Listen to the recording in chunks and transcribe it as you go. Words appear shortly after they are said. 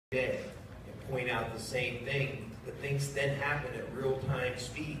day and point out the same thing, but things then happen at real-time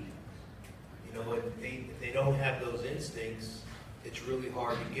speed. You know, if they don't have those instincts, it's really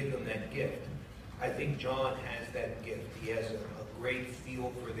hard to give them that gift. I think John has that gift. He has a great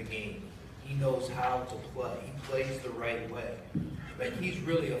feel for the game. He knows how to play. He plays the right way. Like, he's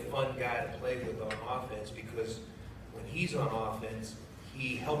really a fun guy to play with on offense, because when he's on offense,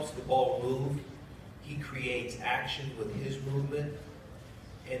 he helps the ball move. He creates action with his movement.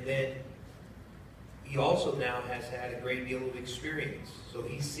 And then he also now has had a great deal of experience. So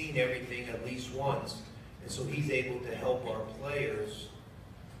he's seen everything at least once. And so he's able to help our players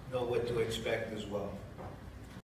know what to expect as well.